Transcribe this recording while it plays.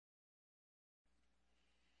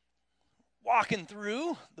walking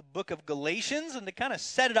through the book of Galatians, and to kind of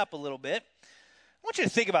set it up a little bit, I want you to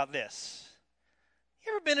think about this.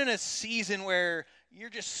 You ever been in a season where you're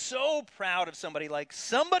just so proud of somebody, like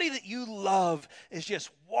somebody that you love is just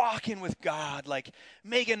walking with God, like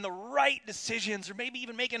making the right decisions, or maybe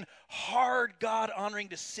even making hard, God-honoring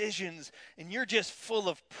decisions, and you're just full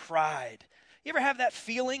of pride? You ever have that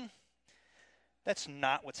feeling? That's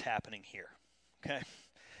not what's happening here, okay?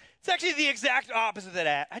 It's actually the exact opposite of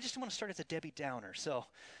that. I just want to start as a Debbie Downer. So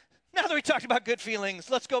now that we talked about good feelings,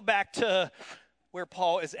 let's go back to where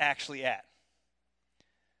Paul is actually at.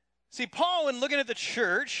 See, Paul, in looking at the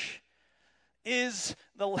church, is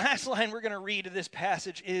the last line we're going to read of this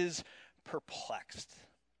passage is perplexed.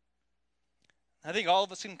 I think all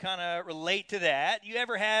of us can kind of relate to that. You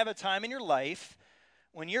ever have a time in your life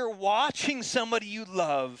when you're watching somebody you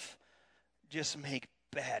love just make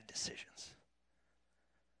bad decisions?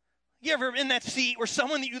 You ever in that seat where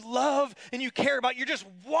someone that you love and you care about, you're just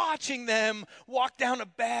watching them walk down a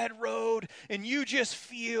bad road and you just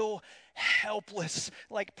feel helpless,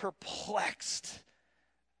 like perplexed?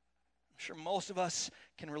 I'm sure most of us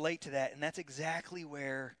can relate to that, and that's exactly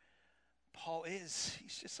where Paul is.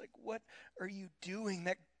 He's just like, what are you doing?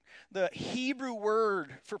 The Hebrew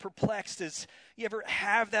word for perplexed is, you ever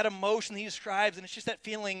have that emotion that he describes, and it's just that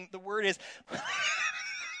feeling, the word is,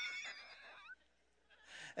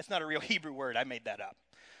 that's not a real Hebrew word, I made that up.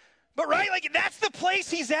 But right, like that's the place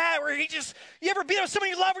he's at, where he just, you ever be with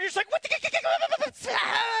somebody you love, where you're just like, what the,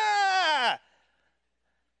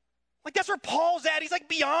 like that's where Paul's at. He's like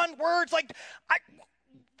beyond words, like,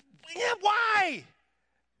 why?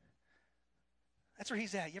 That's where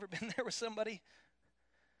he's at. You ever been there with somebody?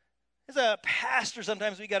 As a pastor,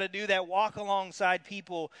 sometimes we got to do that, walk alongside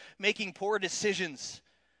people making poor decisions.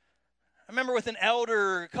 I remember with an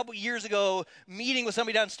elder a couple years ago, meeting with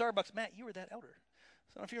somebody down in Starbucks. Matt, you were that elder.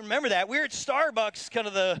 So I don't know if you remember that. We were at Starbucks, kind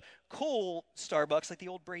of the cool Starbucks, like the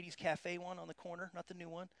old Brady's Cafe one on the corner, not the new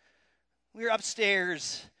one. We were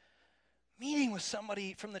upstairs meeting with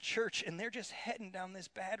somebody from the church, and they're just heading down this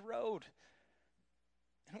bad road.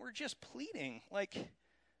 And we're just pleading, like,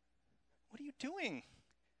 what are you doing?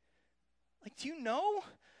 Like, do you know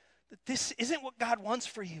that this isn't what God wants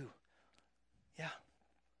for you? Yeah.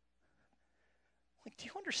 Like, do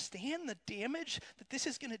you understand the damage that this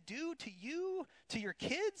is going to do to you, to your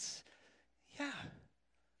kids? Yeah. Are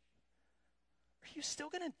you still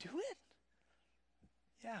going to do it?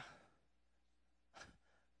 Yeah.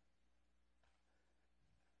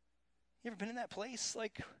 You ever been in that place?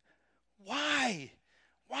 Like, why?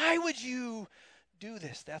 Why would you do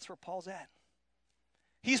this? That's where Paul's at.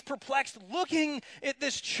 He's perplexed, looking at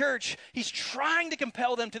this church. He's trying to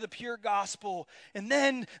compel them to the pure gospel. And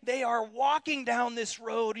then they are walking down this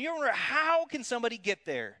road. You wonder, how can somebody get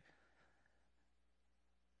there?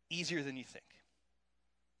 Easier than you think.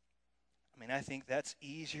 I mean, I think that's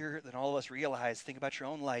easier than all of us realize. Think about your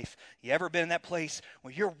own life. You ever been in that place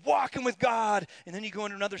where you're walking with God, and then you go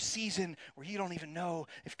into another season where you don't even know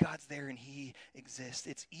if God's there and he exists?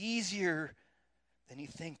 It's easier than you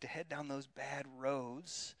think to head down those bad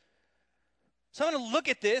roads. So I'm going to look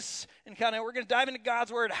at this and we're going to dive into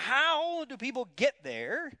God's word. How do people get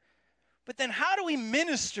there? But then how do we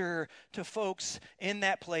minister to folks in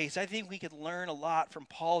that place? I think we could learn a lot from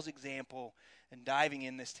Paul's example and diving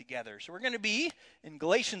in this together. So we're going to be in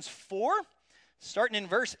Galatians 4, starting in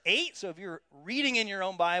verse 8. So if you're reading in your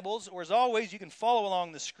own Bibles, or as always, you can follow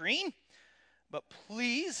along the screen. But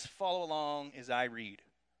please follow along as I read.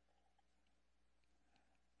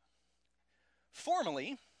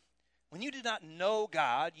 Formerly, when you did not know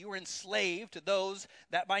God, you were enslaved to those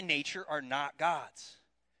that by nature are not God's.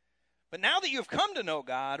 But now that you have come to know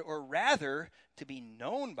God, or rather to be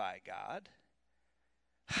known by God,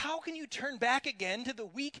 how can you turn back again to the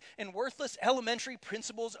weak and worthless elementary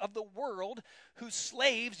principles of the world, whose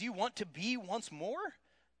slaves you want to be once more?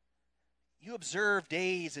 You observe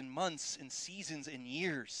days and months and seasons and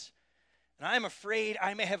years, and I am afraid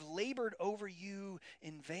I may have labored over you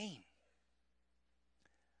in vain.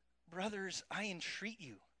 Brothers, I entreat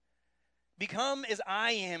you, become as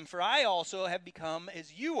I am, for I also have become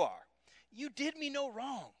as you are. You did me no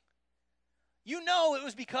wrong. You know it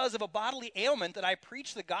was because of a bodily ailment that I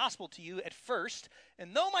preached the gospel to you at first,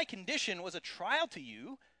 and though my condition was a trial to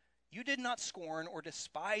you, you did not scorn or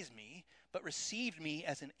despise me, but received me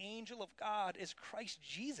as an angel of God, as Christ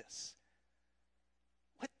Jesus.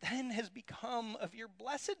 What then has become of your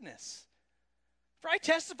blessedness? For I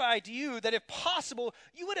testify to you that if possible,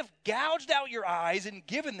 you would have gouged out your eyes and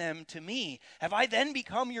given them to me. Have I then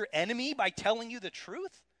become your enemy by telling you the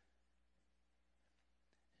truth?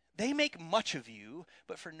 They make much of you,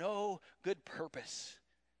 but for no good purpose.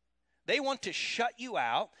 They want to shut you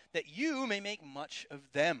out that you may make much of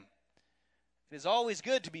them. It is always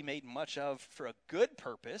good to be made much of for a good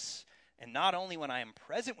purpose, and not only when I am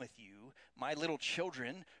present with you, my little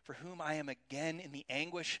children, for whom I am again in the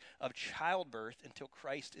anguish of childbirth until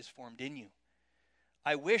Christ is formed in you.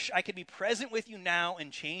 I wish I could be present with you now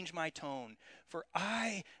and change my tone, for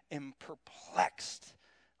I am perplexed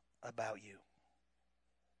about you.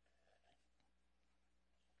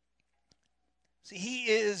 See, he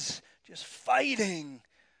is just fighting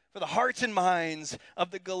for the hearts and minds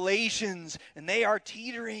of the Galatians, and they are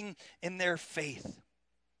teetering in their faith.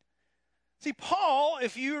 See, Paul,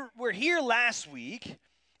 if you were here last week,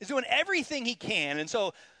 is doing everything he can. And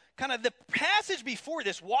so kind of the passage before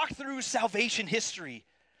this walked through salvation history.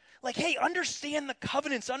 Like, hey, understand the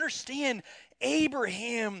covenants, understand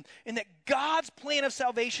Abraham, and that God's plan of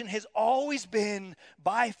salvation has always been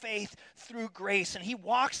by faith through grace. And he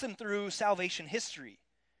walks them through salvation history.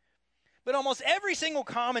 But almost every single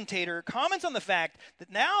commentator comments on the fact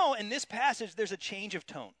that now in this passage there's a change of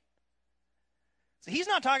tone. So he's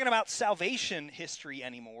not talking about salvation history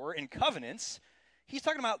anymore in covenants. He's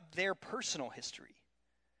talking about their personal history.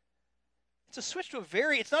 It's a switch to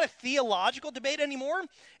it's not a theological debate anymore.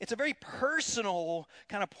 It's a very personal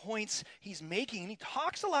kind of points he's making. And he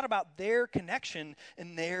talks a lot about their connection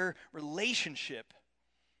and their relationship.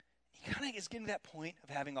 He kind of is getting to that point of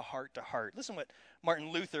having a heart to heart. Listen what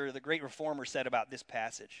Martin Luther, the great reformer, said about this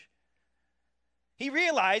passage. He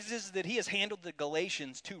realizes that he has handled the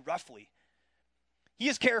Galatians too roughly. He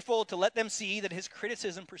is careful to let them see that his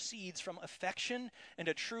criticism proceeds from affection and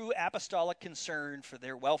a true apostolic concern for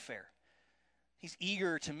their welfare. He's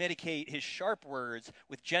eager to mitigate his sharp words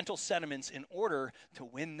with gentle sentiments in order to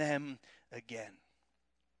win them again.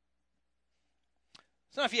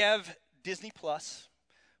 So if you have Disney Plus,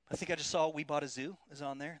 I think I just saw We Bought a Zoo is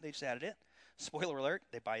on there. They just added it. Spoiler alert,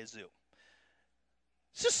 they buy a zoo.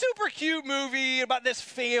 It's a super cute movie about this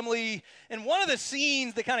family, and one of the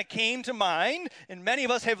scenes that kind of came to mind, and many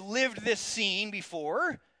of us have lived this scene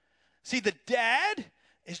before. See, the dad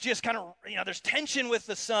is just kind of, there's tension with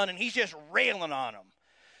the son, and he's just railing on him.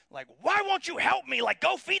 Like, why won't you help me? Like,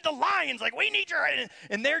 go feed the lions. Like, we need your...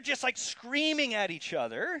 And they're just like screaming at each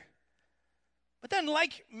other. But then,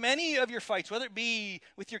 like many of your fights, whether it be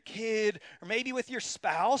with your kid or maybe with your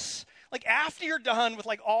spouse, like after you're done with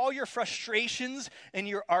like all your frustrations and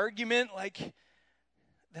your argument,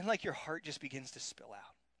 then your heart just begins to spill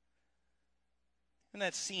out. In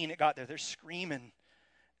that scene, it got there. They're screaming.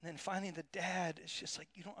 And then finally the dad is just like,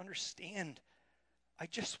 you don't understand. I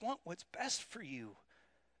just want what's best for you.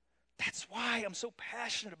 That's why I'm so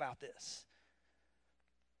passionate about this.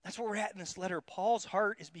 That's where we're at in this letter. Paul's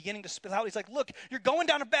heart is beginning to spill out. He's like, look, you're going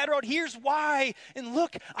down a bad road. Here's why. And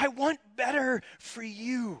look, I want better for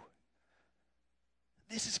you.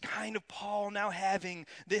 This is kind of Paul now having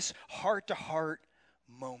this heart-to-heart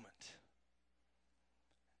moment.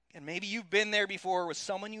 And maybe you've been there before with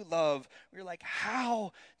someone you love. Where you're like,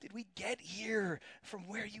 how did we get here from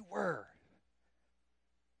where you were?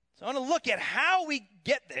 So I want to look at how we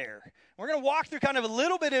get there. We're going to walk through kind of a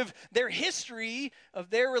little bit of their history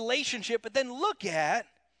of their relationship, but then look at,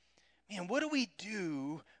 what do we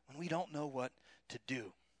do when we don't know what to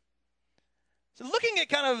do? So looking at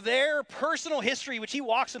kind of their personal history, which he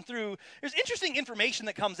walks them through, there's interesting information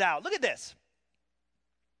that comes out. Look at this.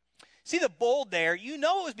 See the bold there? You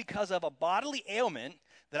know it was because of a bodily ailment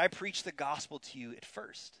that I preached the gospel to you at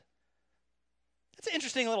first. That's an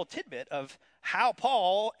interesting little tidbit of how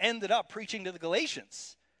Paul ended up preaching to the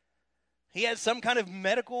Galatians. He had some kind of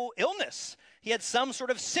medical illness. He had some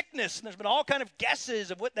sort of sickness, and there's been all kind of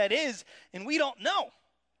guesses of what that is, and we don't know.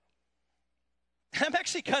 I'm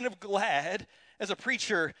actually kind of glad as a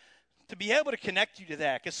preacher to be able to connect you to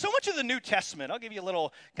that, because so much of the New Testament, I'll give you a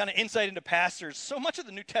little kind of insight into pastors, so much of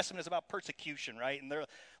the New Testament is about persecution, right? And they're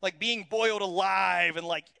like being boiled alive and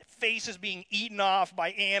like faces being eaten off by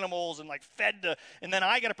animals and like fed to, and then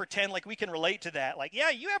I got to pretend like we can relate to that. Like, yeah,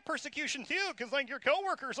 you have persecution too, because like your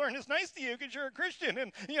coworkers aren't as nice to you because you're a Christian,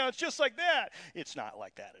 and it's just like that. It's not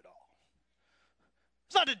like that at all.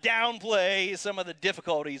 It's not to downplay some of the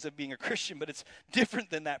difficulties of being a Christian, but it's different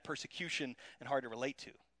than that persecution and hard to relate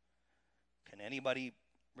to. Can anybody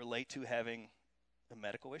relate to having a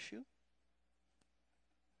medical issue?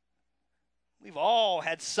 We've all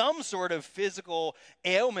had some sort of physical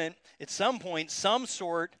ailment at some point, some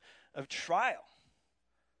sort of trial.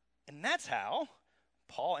 And that's how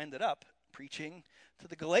Paul ended up preaching to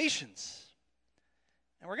the Galatians.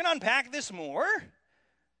 And we're going to unpack this more,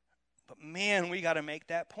 but man, we got to make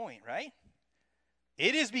that point, right?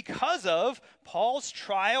 It is because of Paul's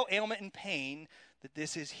trial, ailment, and pain that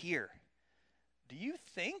this is here. Do you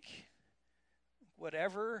think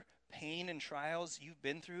whatever pain and trials you've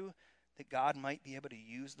been through, that God might be able to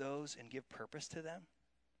use those and give purpose to them?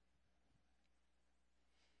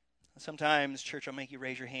 Sometimes, church, I'll make you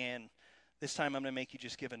raise your hand. This time I'm going to make you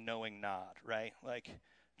just give a knowing nod, right? Like,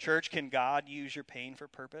 church, can God use your pain for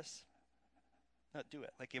purpose? No, do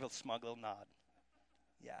it. Like, give a smug little nod.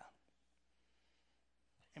 Yeah.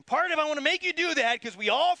 And part of I want to make you do that because we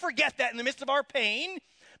all forget that in the midst of our pain,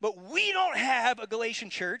 but we don't have a Galatian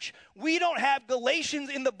church. We don't have Galatians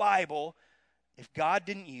in the Bible. If God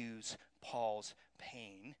didn't use Paul's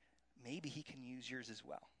pain, maybe he can use yours as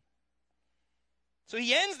well. So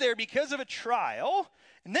he ends there because of a trial,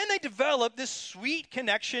 and then they develop this sweet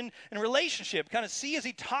connection and relationship. Kind of see as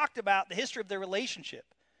he talked about the history of their relationship.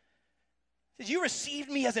 He says, you received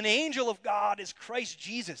me as an angel of God, as Christ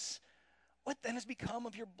Jesus. What then has become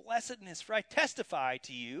of your blessedness? For I testify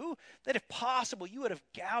to you that if possible, you would have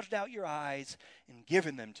gouged out your eyes and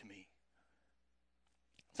given them to me.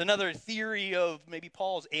 It's another theory of maybe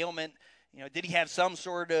Paul's ailment. Did he have some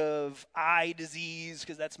sort of eye disease?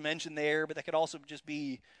 Because that's mentioned there, but that could also just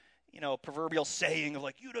be, a proverbial saying of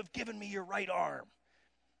like, you'd have given me your right arm.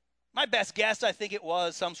 My best guess, I think it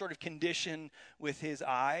was some sort of condition with his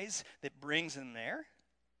eyes that brings him there.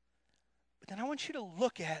 But then I want you to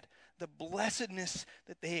look at the blessedness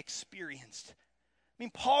that they experienced. I mean,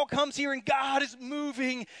 Paul comes here and God is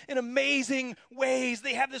moving in amazing ways.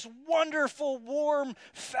 They have this wonderful, warm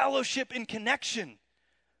fellowship and connection.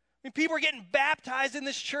 I mean, people are getting baptized in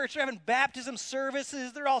this church. They're having baptism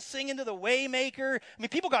services. They're all singing to the Waymaker. I mean,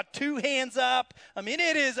 people got 2 hands up. I mean,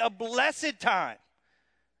 it is a blessed time.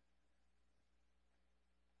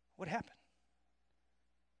 What happened?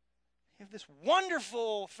 You have this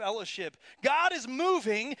wonderful fellowship. God is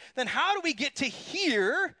moving. Then how do we get to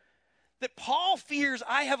hear that Paul fears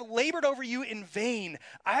I have labored over you in vain?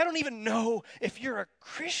 I don't even know if you're a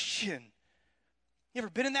Christian. You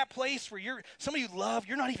ever been in that place where you're somebody you love,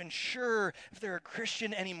 you're not even sure if they're a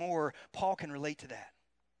Christian anymore? Paul can relate to that.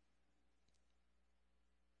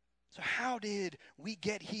 So how did we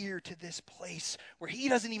get here to this place where he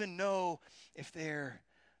doesn't even know if they're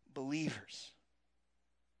believers?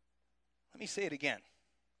 Let me say it again.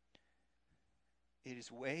 It is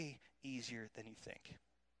way easier than you think.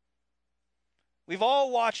 We've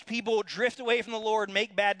all watched people drift away from the Lord,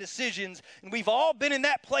 make bad decisions, and we've all been in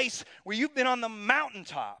that place where you've been on the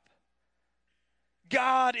mountaintop.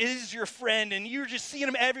 God is your friend, and you're just seeing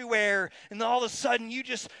him everywhere, and then all of a sudden, you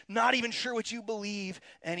just not even sure what you believe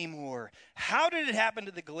anymore. How did it happen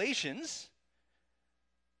to the Galatians?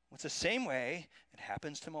 Well, it's the same way it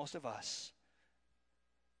happens to most of us.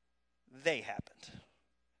 They happened.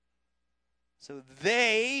 So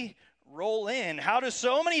they roll in. How do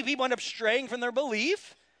so many people end up straying from their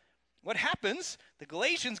belief? What happens? The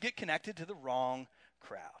Galatians get connected to the wrong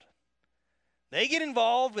crowd. They get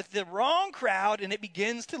involved with the wrong crowd, and it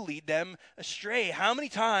begins to lead them astray. How many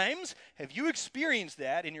times have you experienced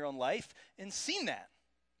that in your own life and seen that?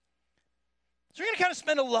 So we're going to kind of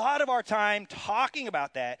spend a lot of our time talking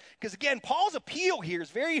about that, because again, Paul's appeal here is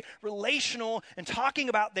very relational and talking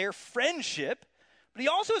about their friendship, but he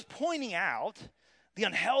also is pointing out the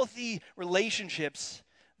unhealthy relationships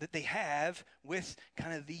that they have with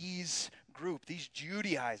kind of these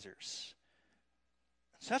Judaizers.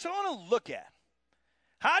 So that's what I want to look at.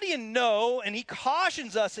 How do you know? And he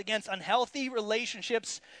cautions us against unhealthy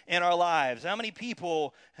relationships in our lives. How many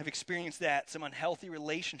people have experienced that? Some unhealthy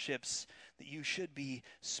relationships that you should be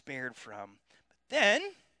spared from. But then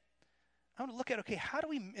I want to look at, okay, how do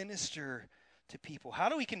we minister to people? How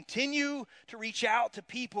do we continue to reach out to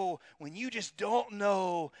people when you just don't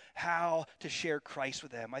know how to share Christ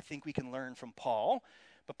with them? I think we can learn from Paul.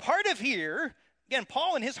 But part of here, again,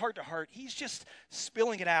 Paul in his heart-to-heart, he's just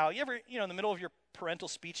spilling it out. You ever, in the middle of your parental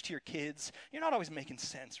speech to your kids, you're not always making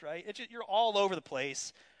sense, right? You're all over the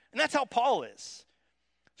place. And that's how Paul is.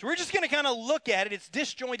 So we're just going to kind of look at it. It's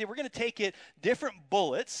disjointed. We're going to take it different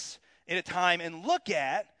bullets at a time and look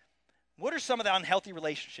at what are some of the unhealthy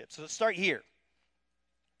relationships. So let's start here.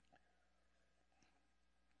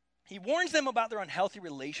 He warns them about their unhealthy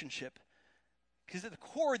relationship because at the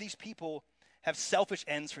core, these people have selfish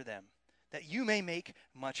ends for them, that you may make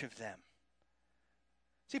much of them.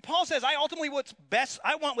 See, Paul says, I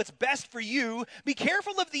want what's best for you. Be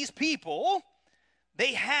careful of these people.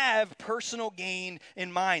 They have personal gain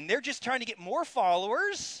in mind. They're just trying to get more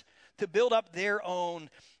followers to build up their own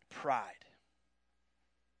pride.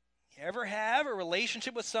 You ever have a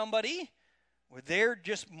relationship with somebody where they're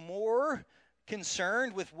just more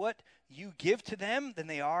concerned with what you give to them than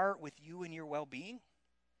they are with you and your well-being?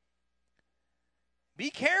 Be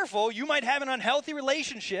careful. You might have an unhealthy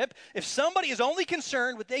relationship if somebody is only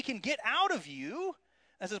concerned what they can get out of you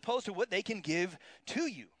as opposed to what they can give to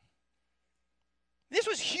you. This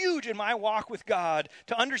was huge in my walk with God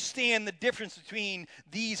to understand the difference between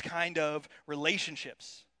these kind of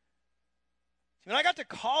relationships. When I got to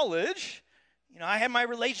college, I had my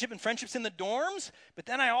relationship and friendships in the dorms, but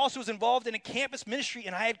then I also was involved in a campus ministry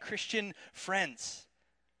and I had Christian friends.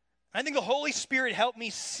 I think the Holy Spirit helped me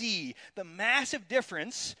see the massive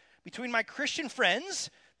difference between my Christian friends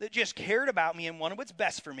that just cared about me and wanted what's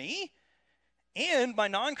best for me, and my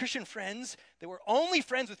non-Christian friends that were only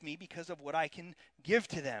friends with me because of what I can give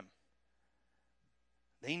to them.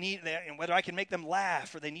 And whether I can make them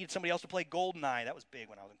laugh or they needed somebody else to play GoldenEye. That was big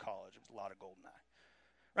when I was in college. It was a lot of GoldenEye.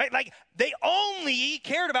 Right? Like, they only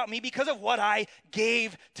cared about me because of what I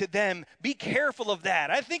gave to them. Be careful of that.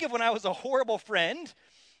 I think of when I was a horrible friend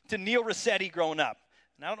to Neil Rossetti growing up.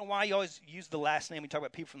 And I don't know why you always use the last name when you talk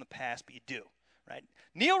about people from the past, but you do. Right?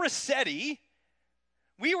 Neil Rossetti,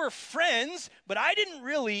 we were friends, but I didn't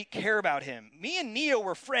really care about him. Me and Neil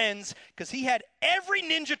were friends because he had every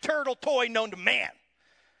Ninja Turtle toy known to man.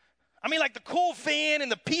 I mean, like the cool fan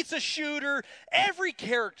and the pizza shooter, every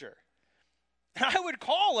character. And I would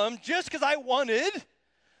call him just because I wanted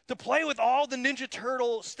to play with all the Ninja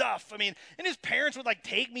Turtle stuff. I mean, and his parents would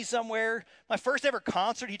take me somewhere. My first ever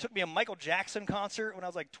concert, he took me to a Michael Jackson concert when I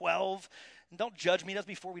was 12. And don't judge me, that's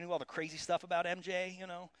before we knew all the crazy stuff about MJ,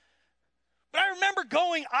 But I remember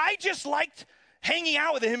I just liked hanging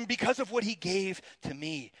out with him because of what he gave to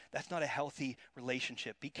me. That's not a healthy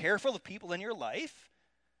relationship. Be careful of people in your life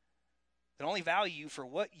that only value you for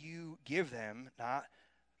what you give them, not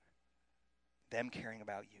them caring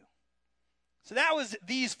about you. So that was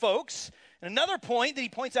these folks. And another point that he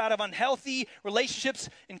points out of unhealthy relationships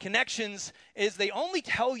and connections is they only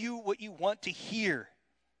tell you what you want to hear.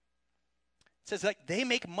 It says they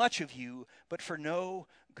make much of you, but for no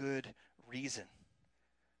good reason.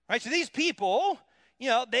 Right? So these people,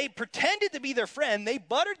 they pretended to be their friend. They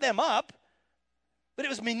buttered them up, but it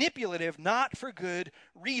was manipulative, not for good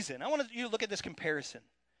reason. I want you to look at this comparison.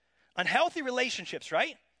 Unhealthy relationships,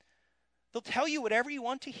 right? They'll tell you whatever you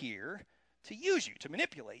want to hear to use you, to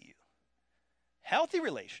manipulate you. Healthy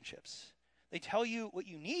relationships, they tell you what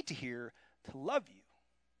you need to hear to love you.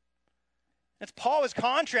 As Paul is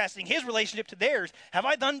contrasting his relationship to theirs, have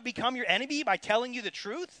I then become your enemy by telling you the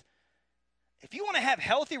truth? If you want to have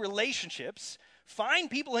healthy relationships, find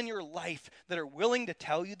people in your life that are willing to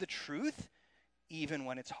tell you the truth, even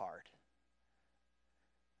when it's hard.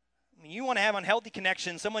 I mean, you want to have unhealthy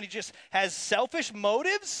connections, someone who just has selfish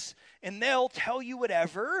motives, and they'll tell you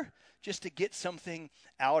whatever just to get something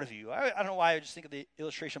out of you. I don't know why I just think of the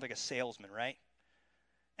illustration of a salesman, right?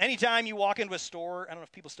 Anytime you walk into a store, I don't know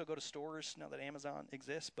if people still go to stores now that Amazon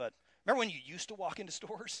exists, but remember when you used to walk into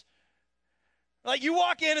stores? You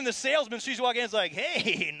walk in and the salesman, as soon as you walk in, is like,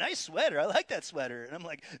 hey, nice sweater. I like that sweater. And I'm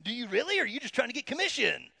like, do you really? Or are you just trying to get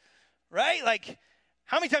commission? Right?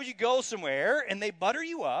 How many times you go somewhere and they butter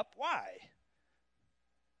you up? Why?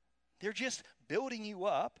 They're just building you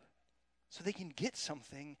up so they can get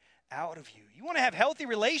something out of you. You want to have healthy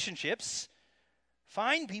relationships?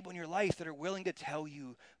 Find people in your life that are willing to tell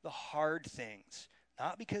you the hard things.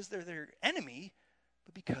 Not because they're their enemy,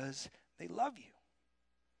 but because they love you.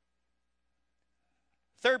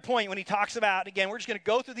 Third point, when he talks about, again, we're just going to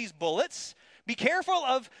go through these bullets. Be careful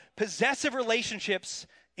of possessive relationships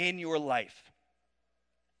in your life.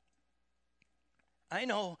 I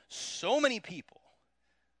know so many people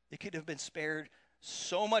that could have been spared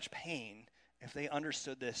so much pain if they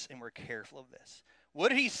understood this and were careful of this. What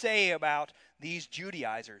did he say about these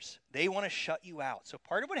Judaizers? They want to shut you out. So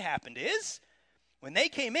part of what happened is, when they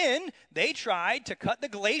came in, they tried to cut the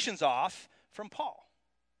Galatians off from Paul.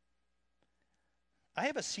 I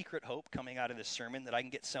have a secret hope coming out of this sermon that I can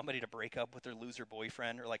get somebody to break up with their loser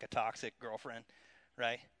boyfriend or a toxic girlfriend,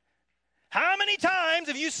 right? How many times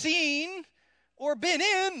have you seen or been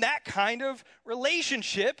in that kind of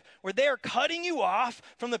relationship where they are cutting you off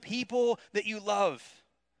from the people that you love?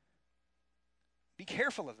 Be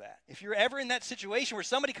careful of that. If you're ever in that situation where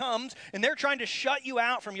somebody comes and they're trying to shut you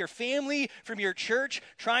out from your family, from your church,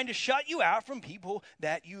 trying to shut you out from people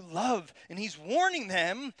that you love. And he's warning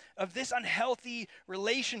them of this unhealthy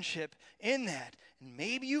relationship in that. And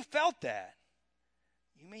maybe you felt that.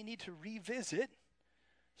 You may need to revisit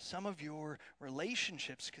some of your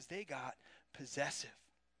relationships because they got possessive.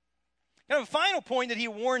 Now, the final point that he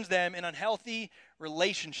warns them in unhealthy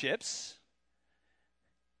relationships,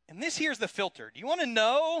 and this here's the filter. Do you want to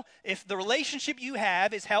know if the relationship you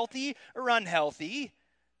have is healthy or unhealthy?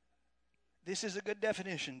 This is a good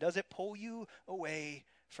definition. Does it pull you away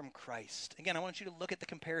from Christ. Again, I want you to look at the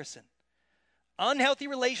comparison. Unhealthy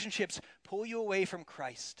relationships pull you away from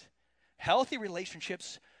Christ. Healthy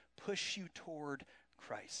relationships push you toward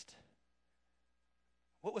Christ.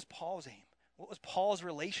 What was Paul's aim? What was Paul's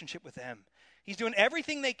relationship with them? He's doing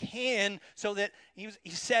everything they can so that he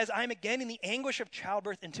says, I'm again in the anguish of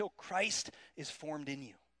childbirth until Christ is formed in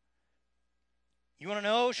you. You want to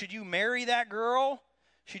know, should you marry that girl?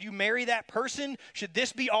 Should you marry that person? Should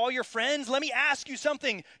this be all your friends? Let me ask you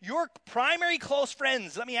something. Your primary close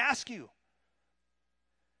friends, let me ask you.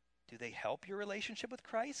 Do they help your relationship with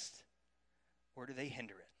Christ? Or do they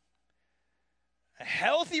hinder it? A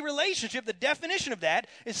healthy relationship, the definition of that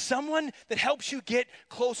is someone that helps you get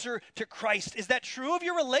closer to Christ. Is that true of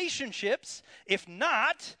your relationships? If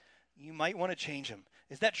not, you might want to change them.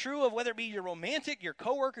 Is that true of whether it be your romantic, your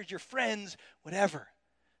coworkers, your friends, whatever?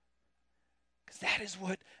 Because that is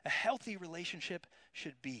what a healthy relationship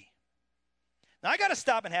should be. Now, I got to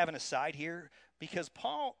stop and have an aside here because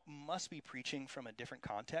Paul must be preaching from a different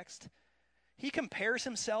context. He compares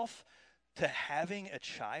himself to having a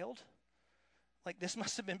child. Like, this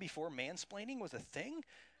must have been before mansplaining was a thing.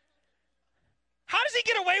 How does he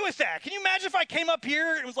get away with that? Can you imagine if I came up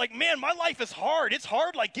here and was like, man, my life is hard. It's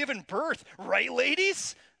hard like giving birth. Right,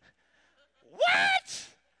 ladies? What?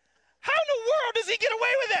 How in the world does he get away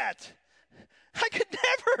with that? I could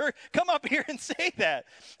never come up here and say that.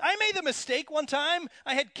 I made the mistake one time.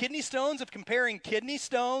 I had kidney stones of comparing kidney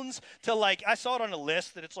stones to like, I saw it on a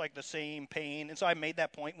list that it's like the same pain. And so I made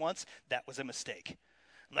that point once. That was a mistake.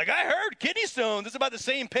 Like, I heard kidney stones, it's about the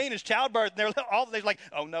same pain as childbirth. And they're like,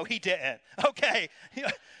 oh, no, he didn't. Okay.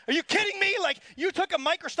 Are you kidding me? Like, you took a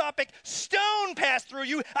microscopic stone passed through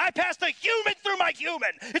you. I passed a human through my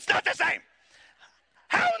human. It's not the same.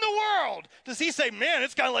 How in the world does he say, man,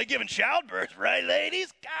 it's kind of like giving childbirth, right,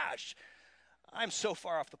 ladies? Gosh, I'm so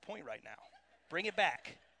far off the point right now. Bring it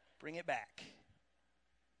back. Bring it back.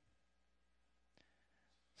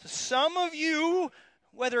 So some of you,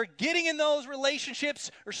 whether getting in those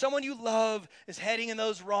relationships or someone you love is heading in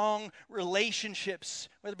those wrong relationships,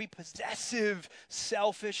 whether it be possessive,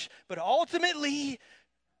 selfish, but ultimately,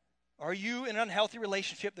 are you in an unhealthy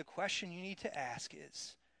relationship? The question you need to ask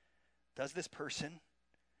is, does this person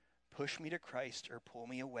push me to Christ or pull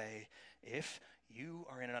me away? If you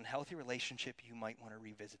are in an unhealthy relationship, you might want to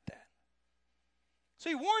revisit that. So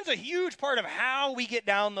he warns a huge part of how we get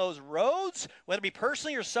down those roads, whether it be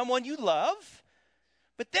personally or someone you love.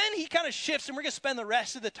 But then he kind of shifts, and we're going to spend the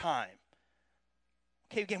rest of the time.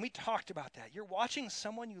 Okay, again, we talked about that. You're watching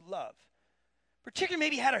someone you love, particularly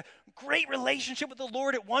maybe had a great relationship with the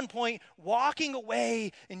Lord at one point, walking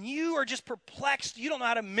away, and you are just perplexed. You don't know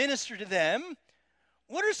how to minister to them.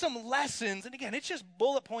 What are some lessons? And again, it's just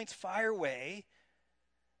bullet points, fire away.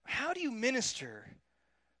 How do you minister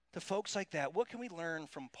to folks like that? What can we learn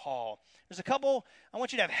from Paul? There's a couple. I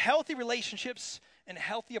want you to have healthy relationships and a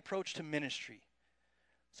healthy approach to ministry.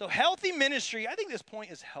 So healthy ministry, I think this point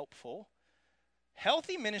is helpful.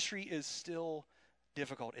 Healthy ministry is still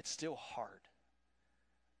difficult. It's still hard.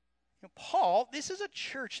 Paul, this is a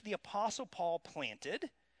church the Apostle Paul planted,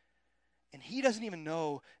 and he doesn't even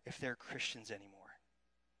know if they're Christians anymore.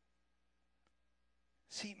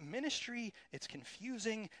 See, ministry, it's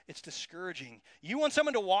confusing, it's discouraging. You want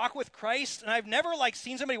someone to walk with Christ, and I've never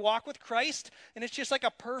seen somebody walk with Christ, and it's just like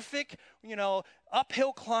a perfect,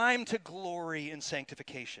 uphill climb to glory and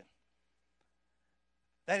sanctification.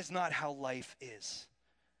 That is not how life is.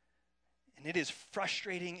 And it is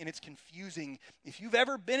frustrating and it's confusing. If you've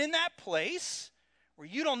ever been in that place where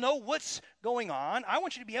you don't know what's going on, I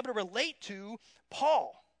want you to be able to relate to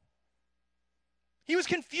Paul. He was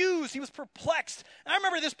confused. He was perplexed. And I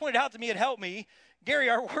remember this pointed out to me. It helped me. Gary,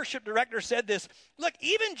 our worship director, said this. Look,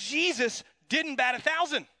 even Jesus didn't bat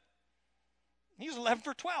 1,000. He was 11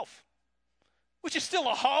 for 12, which is still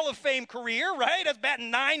a Hall of Fame career, right? That's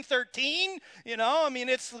batting 913.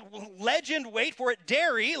 It's legend, wait for it,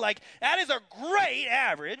 dairy. That is a great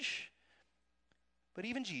average. But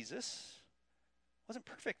even Jesus wasn't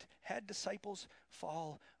perfect. Had disciples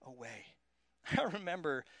fall away. I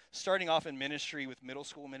remember starting off in ministry with middle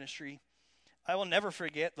school ministry. I will never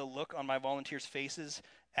forget the look on my volunteers' faces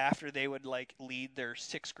after they would lead their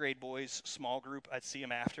 6th grade boys small group. I'd see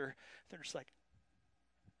them after. They're just like,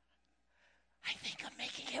 I think I'm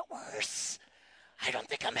making it worse. I don't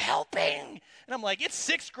think I'm helping. And I'm like, it's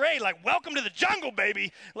 6th grade. Welcome to the jungle,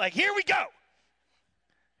 baby. Here we go.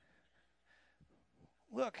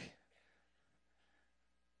 Look,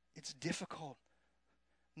 it's difficult.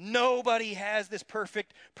 Nobody has this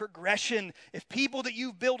perfect progression. If people that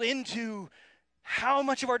you've built into, how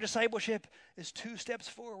much of our discipleship is 2 steps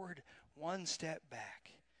forward, 1 step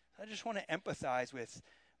back? I just want to empathize with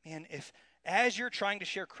Man, if as you're trying to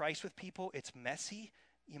share Christ with people, it's messy,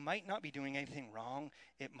 you might not be doing anything wrong.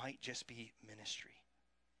 It might just be ministry.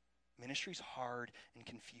 Ministry's hard and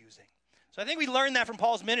confusing. So I think we learned that from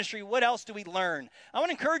Paul's ministry. What else do we learn? I want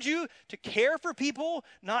to encourage you to care for people,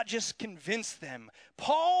 not just convince them.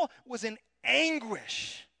 Paul was in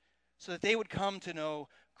anguish so that they would come to know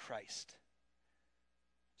Christ.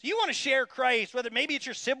 So you want to share Christ, whether maybe it's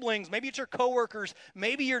your siblings, maybe it's your coworkers,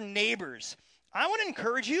 maybe your neighbors. I want to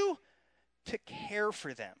encourage you to care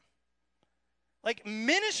for them. Like,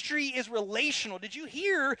 ministry is relational. Did you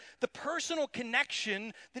hear the personal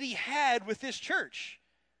connection that he had with this church?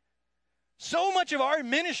 So much of our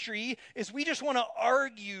ministry is we just want to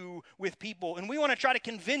argue with people, and we want to try to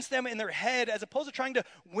convince them in their head as opposed to trying to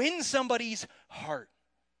win somebody's heart.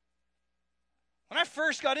 When I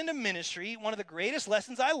first got into ministry, one of the greatest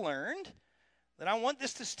lessons I learned, that I want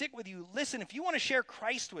this to stick with you, listen, if you want to share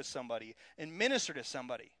Christ with somebody and minister to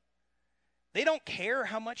somebody, they don't care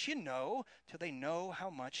how much you know till they know how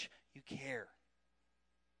much you care.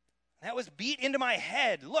 That was beat into my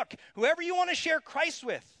head. Look, whoever you want to share Christ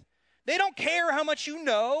with, they don't care how much you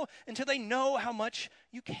know until they know how much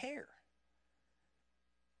you care.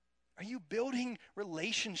 Are you building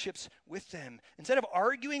relationships with them? Instead of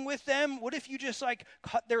arguing with them, what if you just like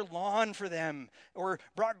cut their lawn for them or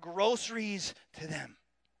brought groceries to them?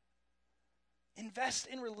 Invest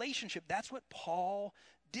in relationship. That's what Paul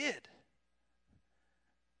did.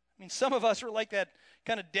 I mean, some of us are like that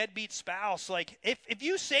kind of deadbeat spouse. Like, if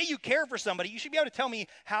you say you care for somebody, you should be able to tell me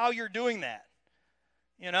how you're doing that.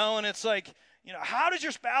 You know, and it's like, you know, how does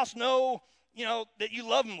your spouse know, you know, that you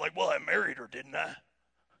love them? Like, well, I married her, didn't I?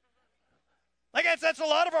 Like, that's a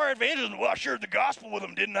lot of our advantages. Well, I shared the gospel with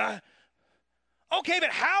them, didn't I? Okay,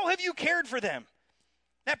 but how have you cared for them?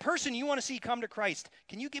 That person you want to see come to Christ,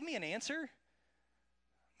 can you give me an answer?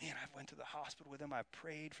 Man, I went to the hospital with them. I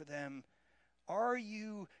prayed for them. Are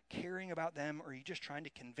you caring about them, or are you just trying to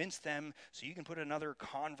convince them so you can put another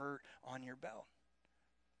convert on your belt?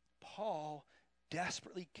 Paul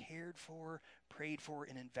desperately cared for, prayed for,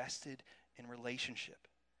 and invested in relationship.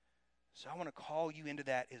 So I want to call you into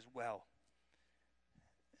that as well.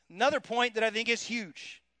 Another point that I think is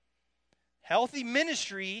huge. Healthy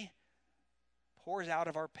ministry pours out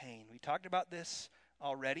of our pain. We talked about this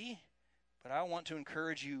already, but I want to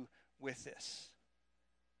encourage you with this.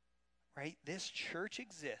 Right? This church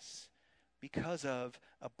exists because of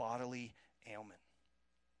a bodily ailment.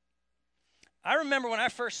 I remember when I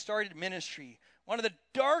first started ministry, one of the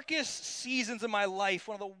darkest seasons of my life,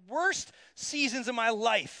 one of the worst seasons of my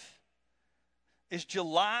life is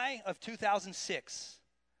July of 2006.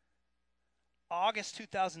 August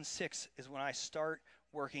 2006 is when I start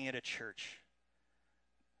working at a church.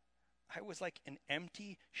 I was like an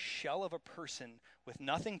empty shell of a person with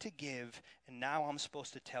nothing to give, and now I'm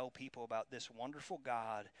supposed to tell people about this wonderful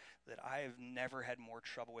God that I have never had more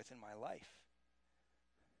trouble with in my life.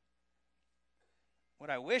 What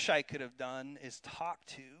I wish I could have done is talk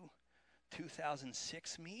to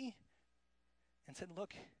 2006 me and said,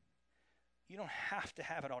 look, you don't have to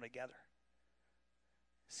have it all together.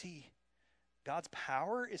 See, God's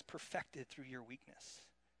power is perfected through your weakness.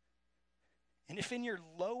 And if in your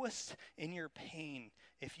lowest, in your pain,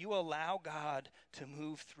 if you allow God to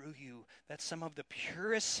move through you, that's some of the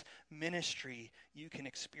purest ministry you can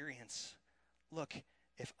experience. Look,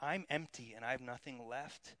 if I'm empty and I have nothing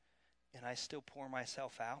left and I still pour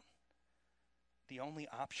myself out, the only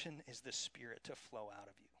option is the Spirit to flow out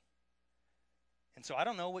of you. And so I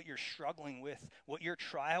don't know what you're struggling with, what your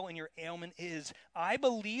trial and your ailment is. I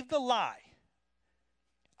believe the lie.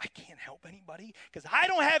 I can't help anybody because I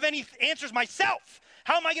don't have any answers myself.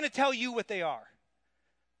 How am I going to tell you what they are?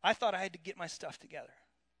 I thought I had to get my stuff together.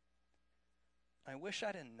 I wish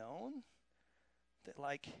I'd have known that,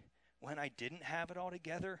 like, when I didn't have it all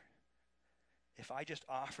together, if I just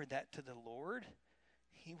offered that to the Lord,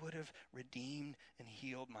 He would have redeemed and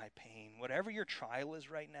healed my pain. Whatever your trial is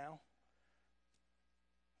right now,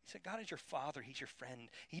 He said, God is your Father. He's your friend.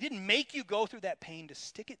 He didn't make you go through that pain to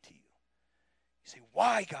stick it to you. You say,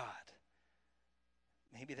 why, God?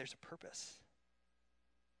 Maybe there's a purpose.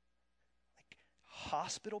 Like,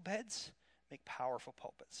 hospital beds make powerful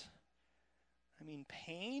pulpits. I mean,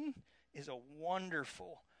 pain is a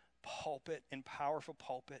wonderful pulpit and powerful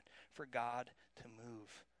pulpit for God to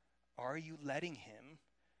move. Are you letting Him,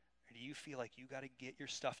 or do you feel like you got to get your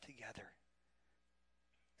stuff together?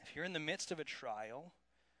 If you're in the midst of a trial,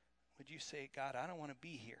 would you say, God, I don't want to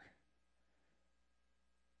be here,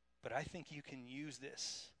 but I think you can use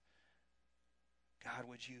this. God,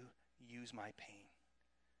 would you use my pain?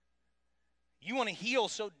 You want to heal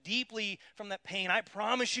so deeply from that pain. I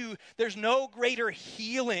promise you, there's no greater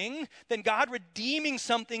healing than God redeeming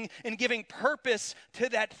something and giving purpose to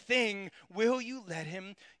that thing. Will you let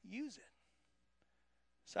him use it?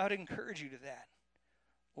 So I would encourage you to that.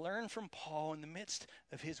 Learn from Paul in the midst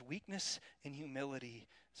of his weakness and humility.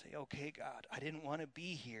 Say, okay, God, I didn't want to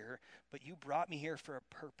be here, but you brought me here for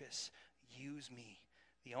a purpose. Use me.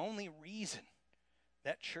 The only reason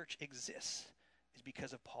that church exists is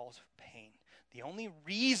because of Paul's pain. The only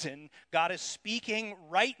reason God is speaking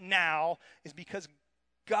right now is because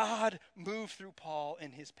God moved through Paul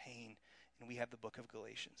in his pain, and we have the book of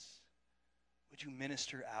Galatians. Would you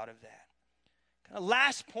minister out of that?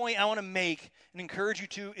 Last point I want to make and encourage you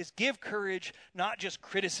to is give courage, not just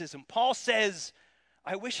criticism. Paul says,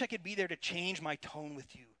 I wish I could be there to change my tone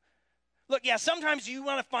with you. Look, yeah, sometimes you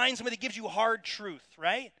want to find somebody that gives you hard truth,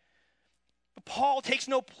 right? But Paul takes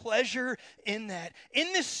no pleasure in that.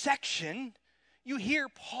 In this section, you hear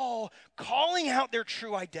Paul calling out their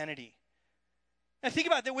true identity. Now think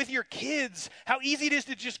about that with your kids, how easy it is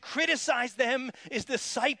to just criticize them as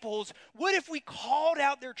disciples. What if we called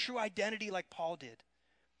out their true identity like Paul did?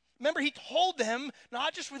 Remember, he told them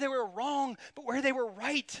not just where they were wrong, but where they were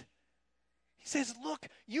right. He says, look,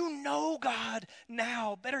 you know God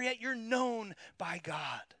now. Better yet, you're known by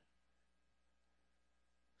God.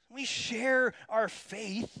 We share our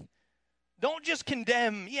faith. Don't just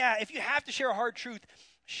condemn. Yeah, if you have to share a hard truth,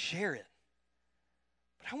 share it.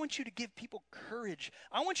 But I want you to give people courage.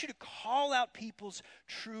 I want you to call out people's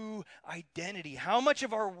true identity. How much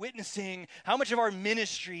of our witnessing, how much of our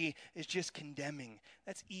ministry is just condemning?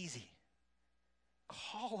 That's easy.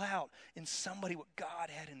 Call out in somebody what God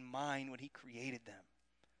had in mind when he created them.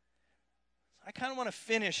 So I kind of want to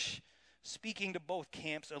finish speaking to both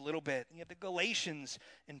camps a little bit. You have the Galatians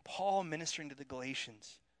and Paul ministering to the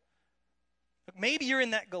Galatians. Look, maybe you're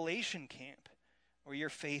in that Galatian camp where your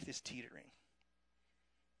faith is teetering.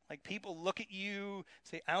 Like people look at you,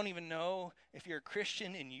 say, I don't even know if you're a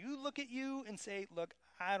Christian, and you look at you and say, look,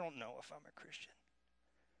 I don't know if I'm a Christian.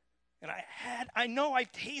 And I know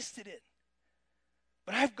I've tasted it,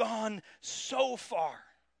 but I've gone so far.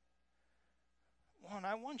 One,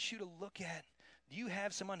 I want you to look at, do you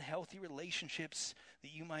have some unhealthy relationships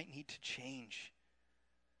that you might need to change?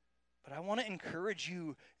 But I want to encourage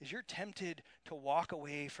you, as you're tempted to walk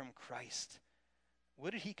away from Christ,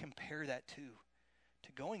 what did he compare that to?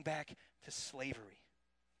 To going back to slavery.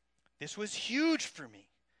 This was huge for me.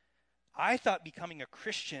 I thought becoming a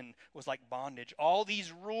Christian was like bondage. All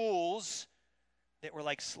these rules that were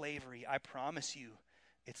like slavery. I promise you,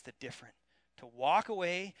 it's the different. To walk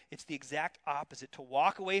away, it's the exact opposite. To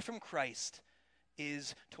walk away from Christ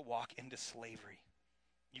is to walk into slavery.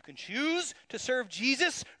 You can choose to serve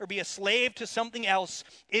Jesus or be a slave to something else.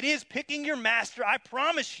 It is picking your master, I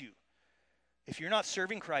promise you. If you're not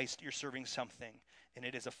serving Christ, you're serving something. And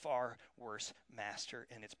it is a far worse master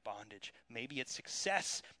in its bondage. Maybe it's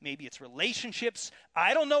success. Maybe it's relationships.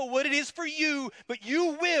 I don't know what it is for you, but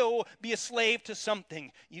you will be a slave to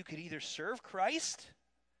something. You could either serve Christ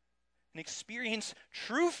and experience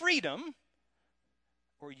true freedom,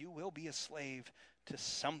 or you will be a slave to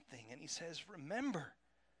something. And he says, remember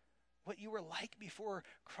what you were like before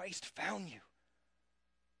Christ found you.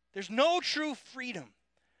 There's no true freedom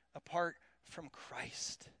apart from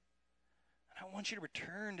Christ. I want you to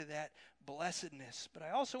return to that blessedness. But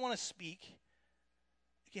I also want to speak,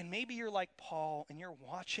 again, maybe you're like Paul and you're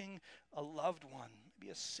watching a loved one,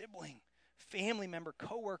 maybe a sibling, family member,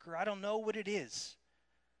 coworker, I don't know what it is.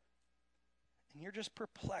 And you're just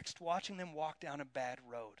perplexed watching them walk down a bad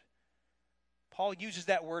road. Paul uses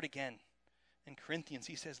that word again in Corinthians.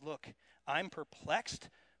 He says, look, I'm perplexed,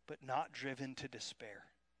 but not driven to despair.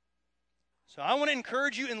 So I want to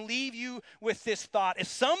encourage you and leave you with this thought. If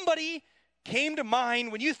somebody came to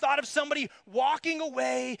mind when you thought of somebody walking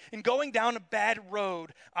away and going down a bad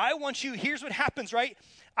road, I want you, here's what happens, right?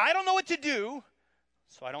 I don't know what to do,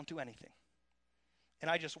 so I don't do anything. And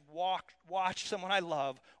I just watch someone I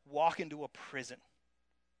love walk into a prison.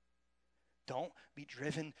 Don't be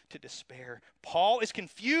driven to despair. Paul is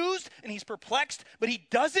confused and he's perplexed, but he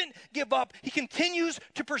doesn't give up. He continues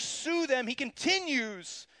to pursue them. He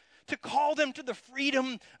continues to call them to the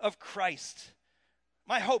freedom of Christ.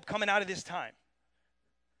 My hope coming out of this time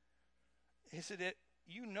is that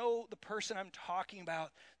you know the person I'm talking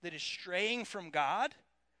about that is straying from God.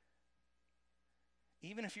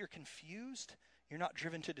 Even if you're confused, you're not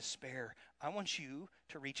driven to despair. I want you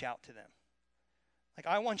to reach out to them. Like,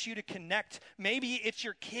 I want you to connect. Maybe it's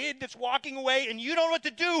your kid that's walking away and you don't know what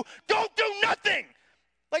to do. Don't do nothing.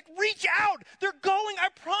 Like, reach out. They're going, I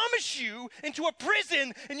promise you, into a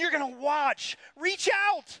prison and you're going to watch. Reach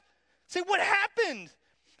out. Say, what happened?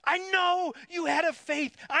 I know you had a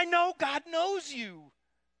faith. I know God knows you.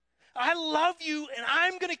 I love you, and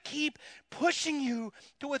I'm going to keep pushing you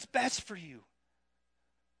to what's best for you.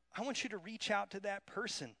 I want you to reach out to that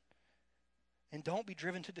person, and don't be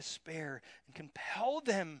driven to despair, and compel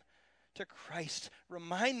them to Christ.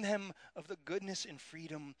 Remind them of the goodness and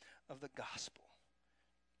freedom of the gospel.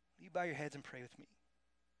 Will you bow your heads and pray with me?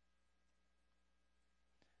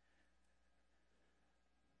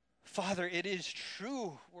 Father, it is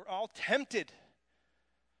true. We're all tempted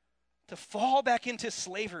to fall back into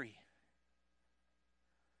slavery.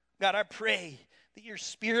 God, I pray that your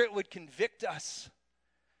Spirit would convict us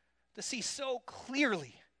to see so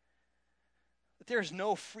clearly that there is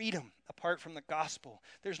no freedom apart from the gospel.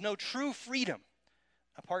 There's no true freedom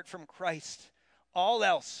apart from Christ. All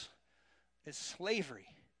else is slavery,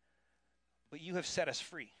 but you have set us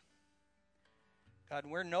free. God,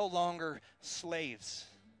 we're no longer slaves.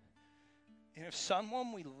 And if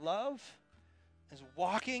someone we love is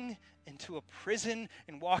walking into a prison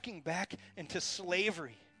and walking back into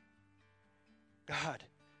slavery, God,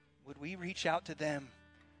 would we reach out to them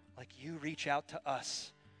like you reach out to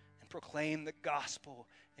us and proclaim the gospel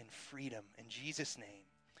and freedom? In Jesus' name,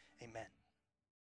 amen.